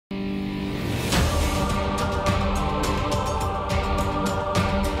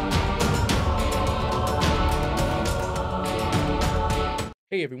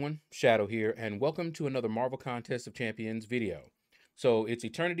Hey everyone, Shaedow here, and welcome to another Marvel Contest of Champions video. So it's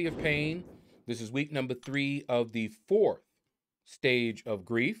Eternity of Pain. This is week number 3 of the 4th stage of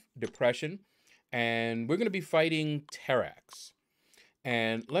grief, depression, and we're going to be fighting Terrax.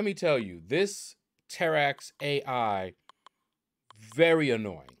 And let me tell you, this Terrax AI, very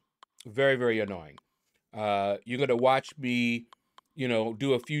annoying. Very, very annoying. You're going to watch me,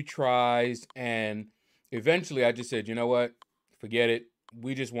 do a few tries, and eventually I just said, you know what, forget it.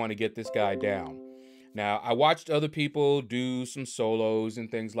 We just want to get this guy down. Now, I watched other people do some solos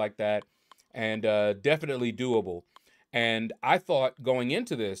and things like that, and definitely doable. And I thought going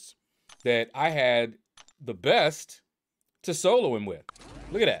into this that I had the best to solo him with.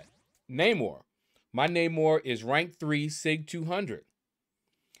 Look at that. Namor. My Namor is rank 3 Sig 200.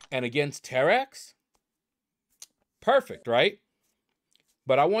 And against Terrax? Perfect, right?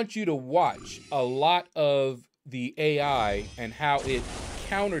 But I want you to watch a lot of the AI and how it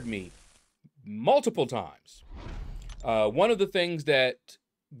countered me multiple times. One of the things that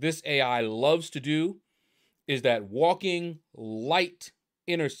this AI loves to do is that walking light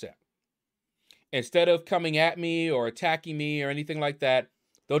intercept. Instead of coming at me or attacking me or anything like that,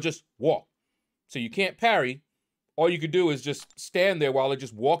 they'll just walk. So you can't parry. All you could do is just stand there while they're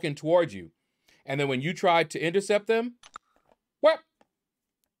just walking towards you. And then when you try to intercept them, whoop,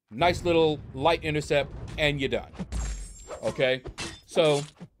 nice little light intercept, and you're done. Okay, so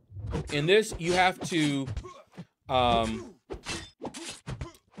in this you have to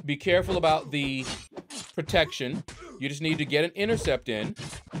be careful about the protection. You just need to get an intercept in.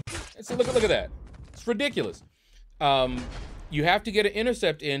 And so look at that. It's ridiculous. You have to get an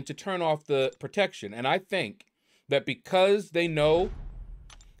intercept in to turn off the protection. And I think that because they know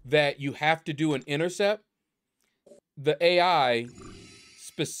that you have to do an intercept, the AI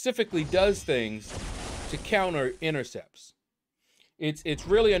specifically does things to counter intercepts. It's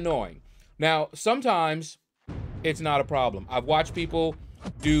really annoying. Now, sometimes it's not a problem. I've watched people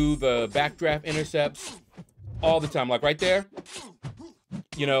do the backdraft intercepts all the time, like right there.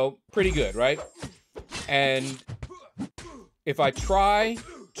 Pretty good, right? And if I try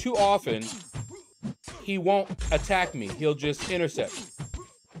too often, he won't attack me. He'll just intercept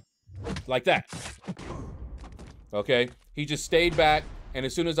like that. Okay? He just stayed back, and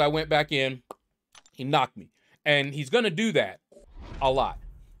as soon as I went back in, he knocked me. And he's going to do that a lot.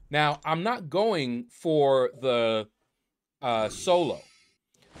 Now, I'm not going for the solo,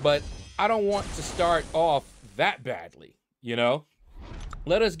 but I don't want to start off that badly,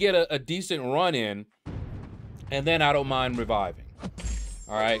 Let us get a decent run in, and then I don't mind reviving.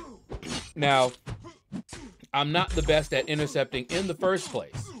 All right? Now, I'm not the best at intercepting in the first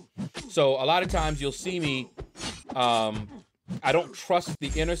place. So a lot of times you'll see me, I don't trust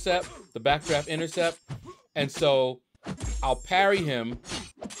the intercept, the backdraft intercept. And so I'll parry him.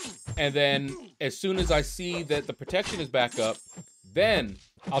 And then as soon as I see that the protection is back up, then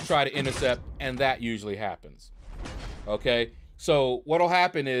I'll try to intercept. And that usually happens. Okay. So what'll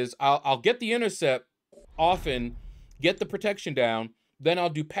happen is I'll get the intercept often, get the protection down. Then I'll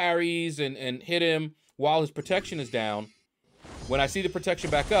do parries and hit him while his protection is down. When I see the protection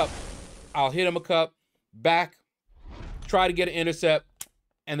back up, I'll hit him a cup, back, try to get an intercept,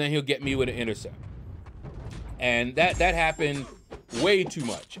 and then he'll get me with an intercept. And that happened way too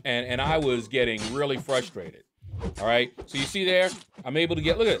much, and I was getting really frustrated. All right, so you see there, I'm able to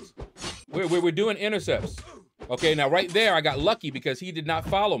get, look at this. We're doing intercepts. Okay, now right there, I got lucky because he did not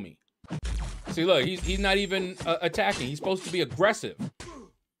follow me. See, look, he's not even attacking. He's supposed to be aggressive,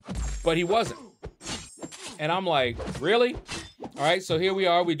 but he wasn't. And I'm like, really? All right, so here we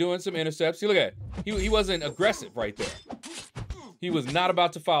are. We're doing some intercepts. See, look at it. He wasn't aggressive right there. He was not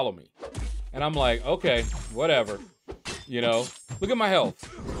about to follow me. And I'm like, okay, whatever. Look at my health.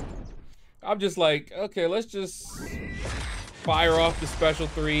 I'm just like, okay, let's just fire off the special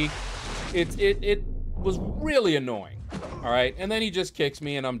 3. It was really annoying. All right, and then he just kicks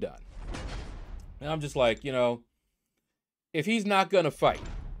me and I'm done. And I'm just like, if he's not going to fight,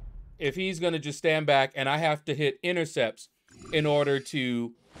 if he's going to just stand back and I have to hit intercepts in order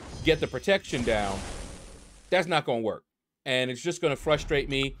to get the protection down, that's not going to work. And it's just going to frustrate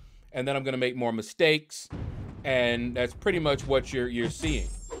me, and then I'm going to make more mistakes, and that's pretty much what you're seeing.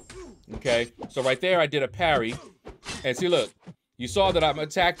 Okay? So right there, I did a parry, and see, look, you saw that I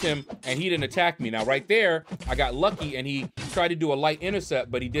attacked him, and he didn't attack me. Now, right there, I got lucky, and he tried to do a light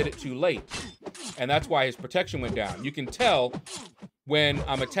intercept, but he did it too late. And that's why his protection went down. You can tell when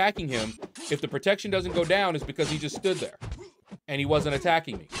I'm attacking him, if the protection doesn't go down, it's because he just stood there and he wasn't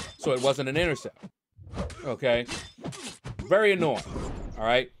attacking me. So it wasn't an intercept. Okay. Very annoying. All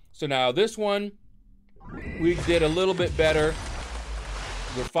right. So now this one, we did a little bit better.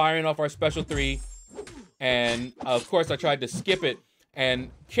 we're firing off our special 3. And of course I tried to skip it,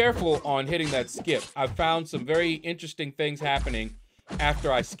 and careful on hitting that skip. I found some very interesting things happening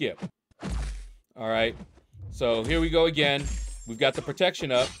after I skip. All right, so here we go again. We've got the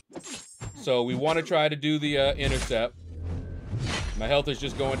protection up. So we want to try to do the intercept. My health is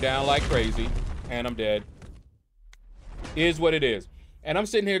just going down like crazy, and I'm dead. Is what it is. And I'm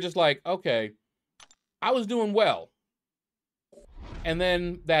sitting here just like, okay, I was doing well. And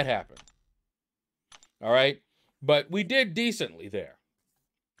then that happened. All right? But we did decently there.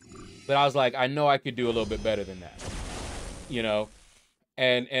 But I was like, I know I could do a little bit better than that. You know?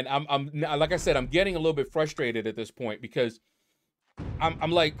 And I'm like I said, I'm getting a little bit frustrated at this point because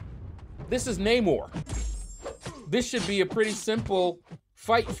I'm like, this is Namor. This should be a pretty simple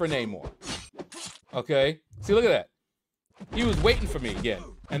fight for Namor. Okay? See, look at that. He was waiting for me again.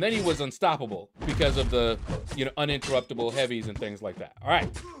 And then he was unstoppable because of the, you know, uninterruptible heavies and things like that. All right.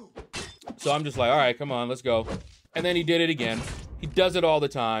 So I'm just like, all right, come on, let's go. And then he did it again. He does it all the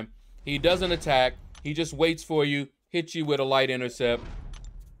time. He doesn't attack. He just waits for you, hits you with a light intercept.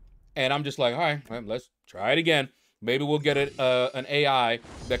 And I'm just like, all right, let's try it again. Maybe we'll get an AI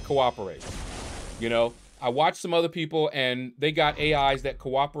that cooperates. You know, I watched some other people and they got AIs that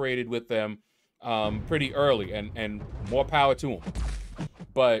cooperated with them pretty early, and more power to them.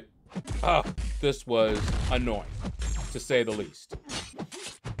 But this was annoying, to say the least.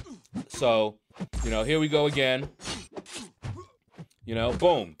 So, you know, here we go again. You know,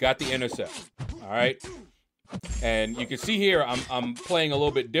 boom, got the intercept. All right. And you can see here, I'm playing a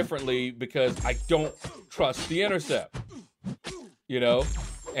little bit differently because I don't trust the intercept, you know,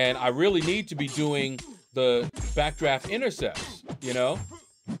 and I really need to be doing the backdraft intercepts, you know,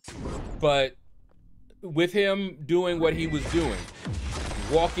 but with him doing what he was doing,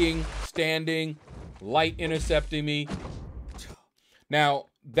 walking, standing, light intercepting me. Now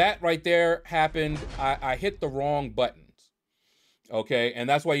that right there happened. I hit the wrong buttons. Okay. And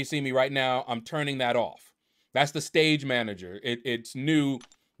that's why you see me right now. I'm turning that off. That's the stage manager. It's new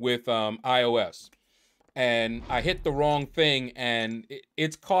with iOS. And I hit the wrong thing, and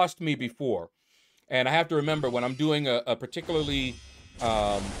it's cost me before. And I have to remember when I'm doing a particularly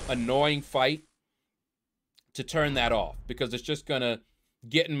annoying fight to turn that off, because it's just gonna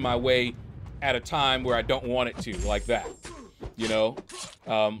get in my way at a time where I don't want it to, like that. You know?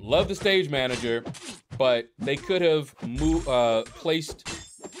 Love the stage manager, but they could have placed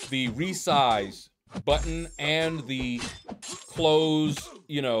the resize button and the close,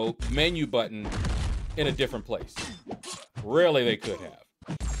 you know, menu button in a different place. Really, they could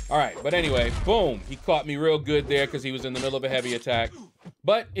have. All right, but anyway, boom. He caught me real good there because he was in the middle of a heavy attack.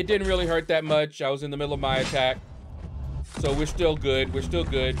 But it didn't really hurt that much. I was in the middle of my attack. So we're still good. We're still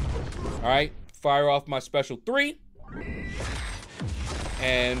good. All right, fire off my special 3.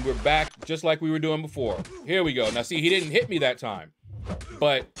 And we're back just like we were doing before. Here we go. Now, see, he didn't hit me that time.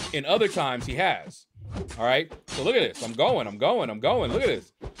 But in other times, he has. All right. So look at this. I'm going. Look at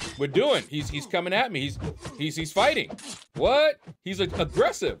this. We're doing. He's coming at me. He's fighting. What? He's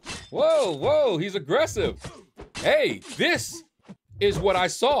aggressive. Whoa. He's aggressive. Hey, this is what I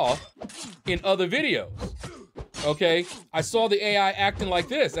saw in other videos. Okay. I saw the AI acting like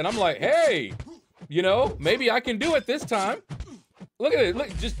this, and I'm like, hey, you know, maybe I can do it this time. Look at it.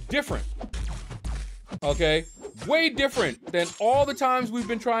 Look, just different. Okay. Way different than all the times we've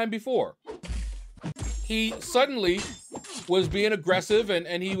been trying before. He suddenly was being aggressive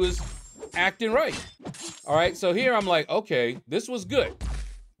and he was acting right. All right, so here I'm like, okay, this was good.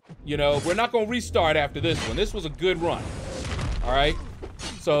 You know, we're not gonna restart after this one. This was a good run. All right,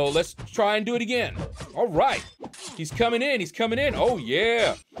 so let's try and do it again. All right, he's coming in. Oh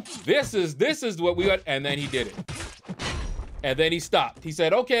yeah, this is what we got. And then he did it. And then he stopped. He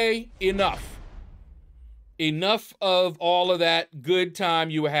said, okay, enough. Enough of all of that good time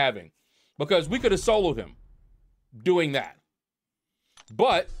you were having. Because we could have soloed him doing that.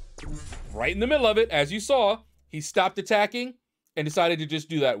 But right in the middle of it, as you saw, he stopped attacking and decided to just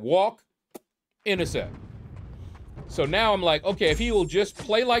do that walk, intercept. So now I'm like, okay, if he will just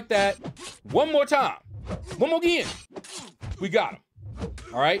play like that one more time, one more again, we got him.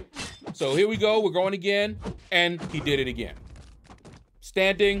 All right? So here we go. We're going again. And he did it again.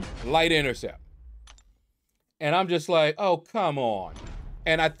 Standing, light intercept. And I'm just like, oh, come on.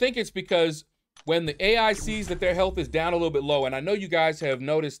 And I think it's because when the AI sees that their health is down a little bit low, and I know you guys have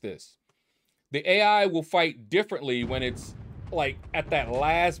noticed this, the AI will fight differently when it's like at that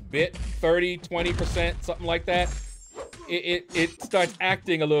last bit, 30, 20%, something like that. It starts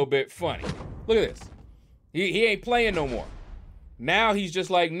acting a little bit funny. Look at this. He ain't playing no more. Now he's just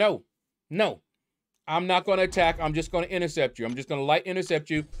like, no, I'm not going to attack. I'm just going to intercept you. I'm just going to light intercept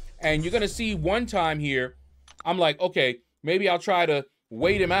you. And you're going to see one time here, I'm like, okay, maybe I'll try to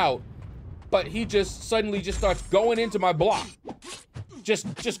wait him out. But he just suddenly just starts going into my block.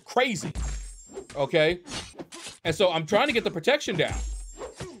 Just crazy. Okay? And so I'm trying to get the protection down.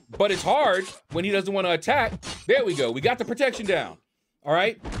 But it's hard when he doesn't want to attack. There we go. We got the protection down. All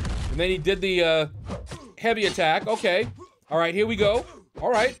right? And then he did the heavy attack. Okay. All right, here we go.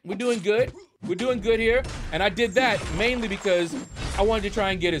 All right, we're doing good. We're doing good here. And I did that mainly because I wanted to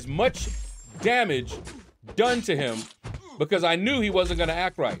try and get as much damage done to him because I knew he wasn't going to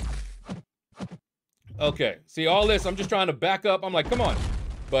act right. Okay, see all this, I'm just trying to back up. I'm like, come on.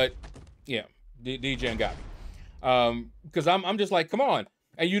 But yeah, DJ got me. Because I'm just like, come on.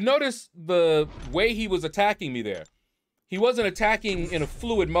 And you notice the way he was attacking me there. He wasn't attacking in a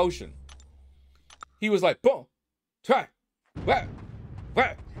fluid motion. He was like, boom, try, whack,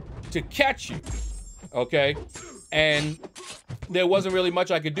 whack, to catch you, okay? And there wasn't really much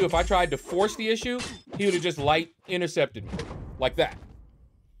I could do. If I tried to force the issue, he would have just light intercepted me, like that.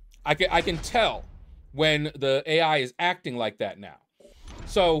 I can tell when the AI is acting like that now.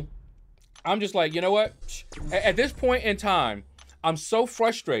 So I'm just like, you know what? At this point in time, I'm so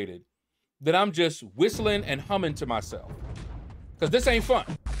frustrated that I'm just whistling and humming to myself. Because this ain't fun.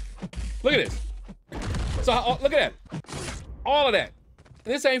 Look at this. So look at that. All of that.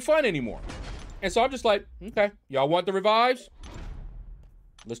 This ain't fun anymore. And so I'm just like, okay, y'all want the revives?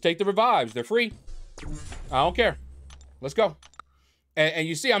 Let's take the revives. They're free. I don't care. Let's go. And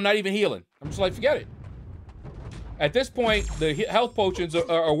you see, I'm not even healing. I'm just like, forget it. At this point, the health potions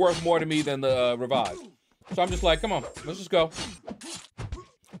are worth more to me than the revives. So I'm just like, come on, let's just go.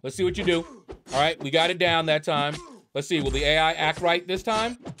 Let's see what you do. All right, we got it down that time. Let's see, will the AI act right this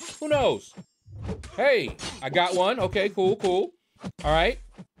time? Who knows? Hey, I got one. Okay, cool, cool. All right.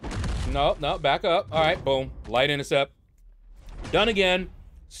 No, back up. All right, boom. Light intercept. Done again.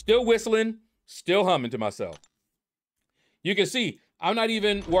 Still whistling, still humming to myself. You can see, I'm not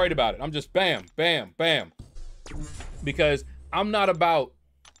even worried about it. I'm just bam, bam, bam. Because I'm not about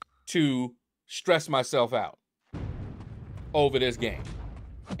to stress myself out over this game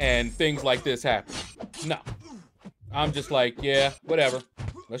and things like this happen. No. I'm just like, yeah, whatever.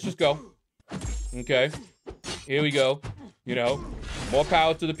 Let's just go. Okay. Here we go. You know, more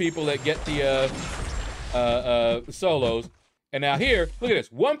power to the people that get the solos. And now here, look at this.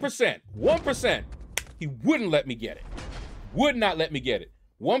 1%. 1%. He wouldn't let me get it. Would not let me get it.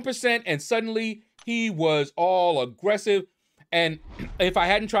 1%, and suddenly he was all aggressive. And if I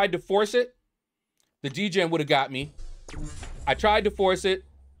hadn't tried to force it, the DGen would have got me. I tried to force it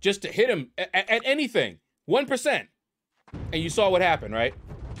just to hit him at anything. 1%. And you saw what happened, right?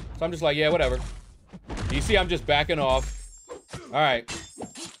 So I'm just like, yeah, whatever. You see, I'm just backing off. All right.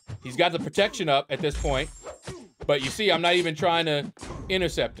 He's got the protection up at this point. But you see, I'm not even trying to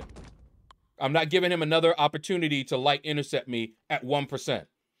intercept him. I'm not giving him another opportunity to light intercept me at 1%.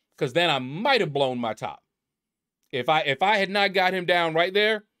 Because then I might have blown my top. If I had not got him down right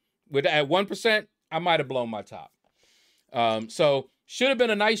there at 1%, I might have blown my top. So should have been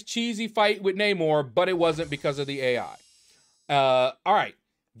a nice cheesy fight with Namor, but it wasn't because of the AI. All right,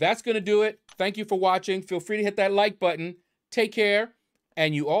 that's going to do it. Thank you for watching. Feel free to hit that like button. Take care,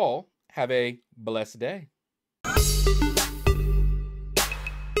 and you all have a blessed day.